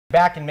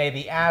Back in May,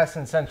 the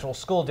Addison Central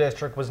School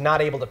District was not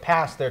able to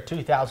pass their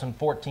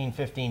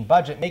 2014-15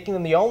 budget, making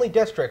them the only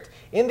district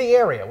in the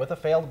area with a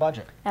failed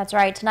budget. That's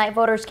right. Tonight,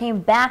 voters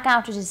came back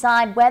out to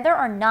decide whether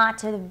or not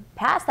to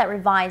pass that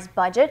revised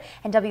budget.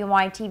 And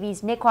WENY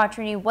TV's Nick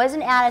Quattrini was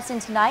in Addison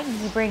tonight, and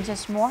he brings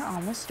us more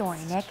on the story.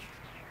 Nick.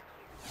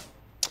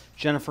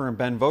 Jennifer and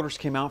Ben, voters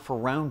came out for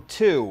round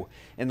 2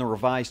 in the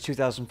revised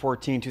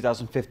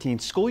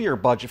 2014-2015 school year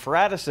budget for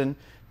Addison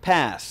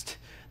passed.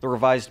 The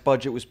revised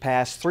budget was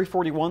passed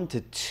 341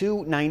 to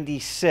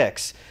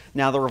 296.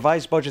 Now, the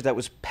revised budget that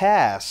was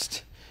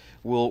passed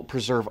will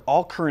preserve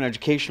all current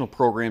educational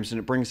programs, and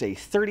it brings a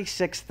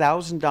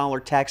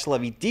 $36,000 tax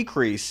levy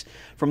decrease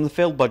from the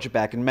failed budget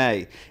back in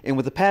May. And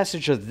with the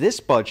passage of this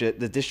budget,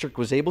 the district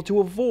was able to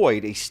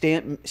avoid a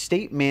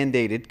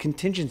state-mandated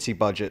contingency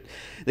budget.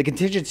 The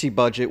contingency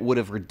budget would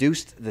have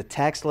reduced the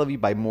tax levy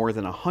by more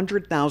than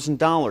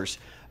 $100,000.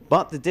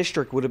 But the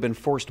district would have been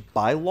forced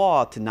by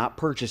law to not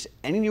purchase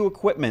any new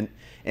equipment,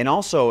 and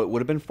also it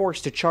would have been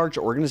forced to charge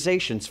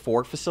organizations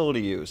for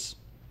facility use.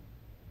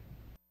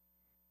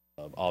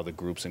 All the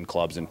groups and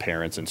clubs and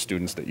parents and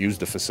students that use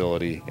the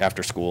facility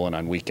after school and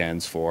on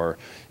weekends for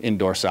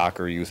indoor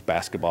soccer, youth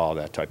basketball,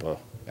 that type of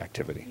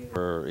activity.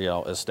 We're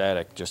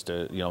ecstatic just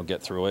to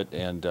get through it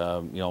and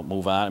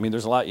move on. I mean,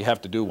 there's a lot you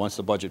have to do once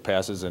the budget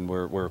passes, and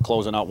we're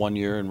closing out one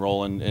year and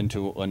rolling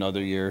into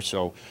another year,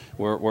 so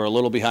we're a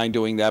little behind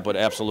doing that, but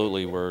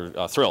absolutely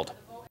we're thrilled.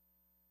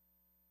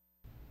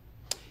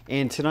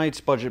 And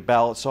tonight's budget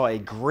ballot saw a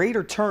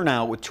greater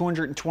turnout with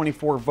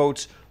 224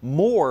 votes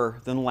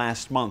more than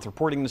last month.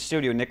 Reporting in the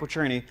studio, Nick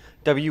Quattrini,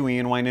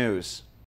 WENY News.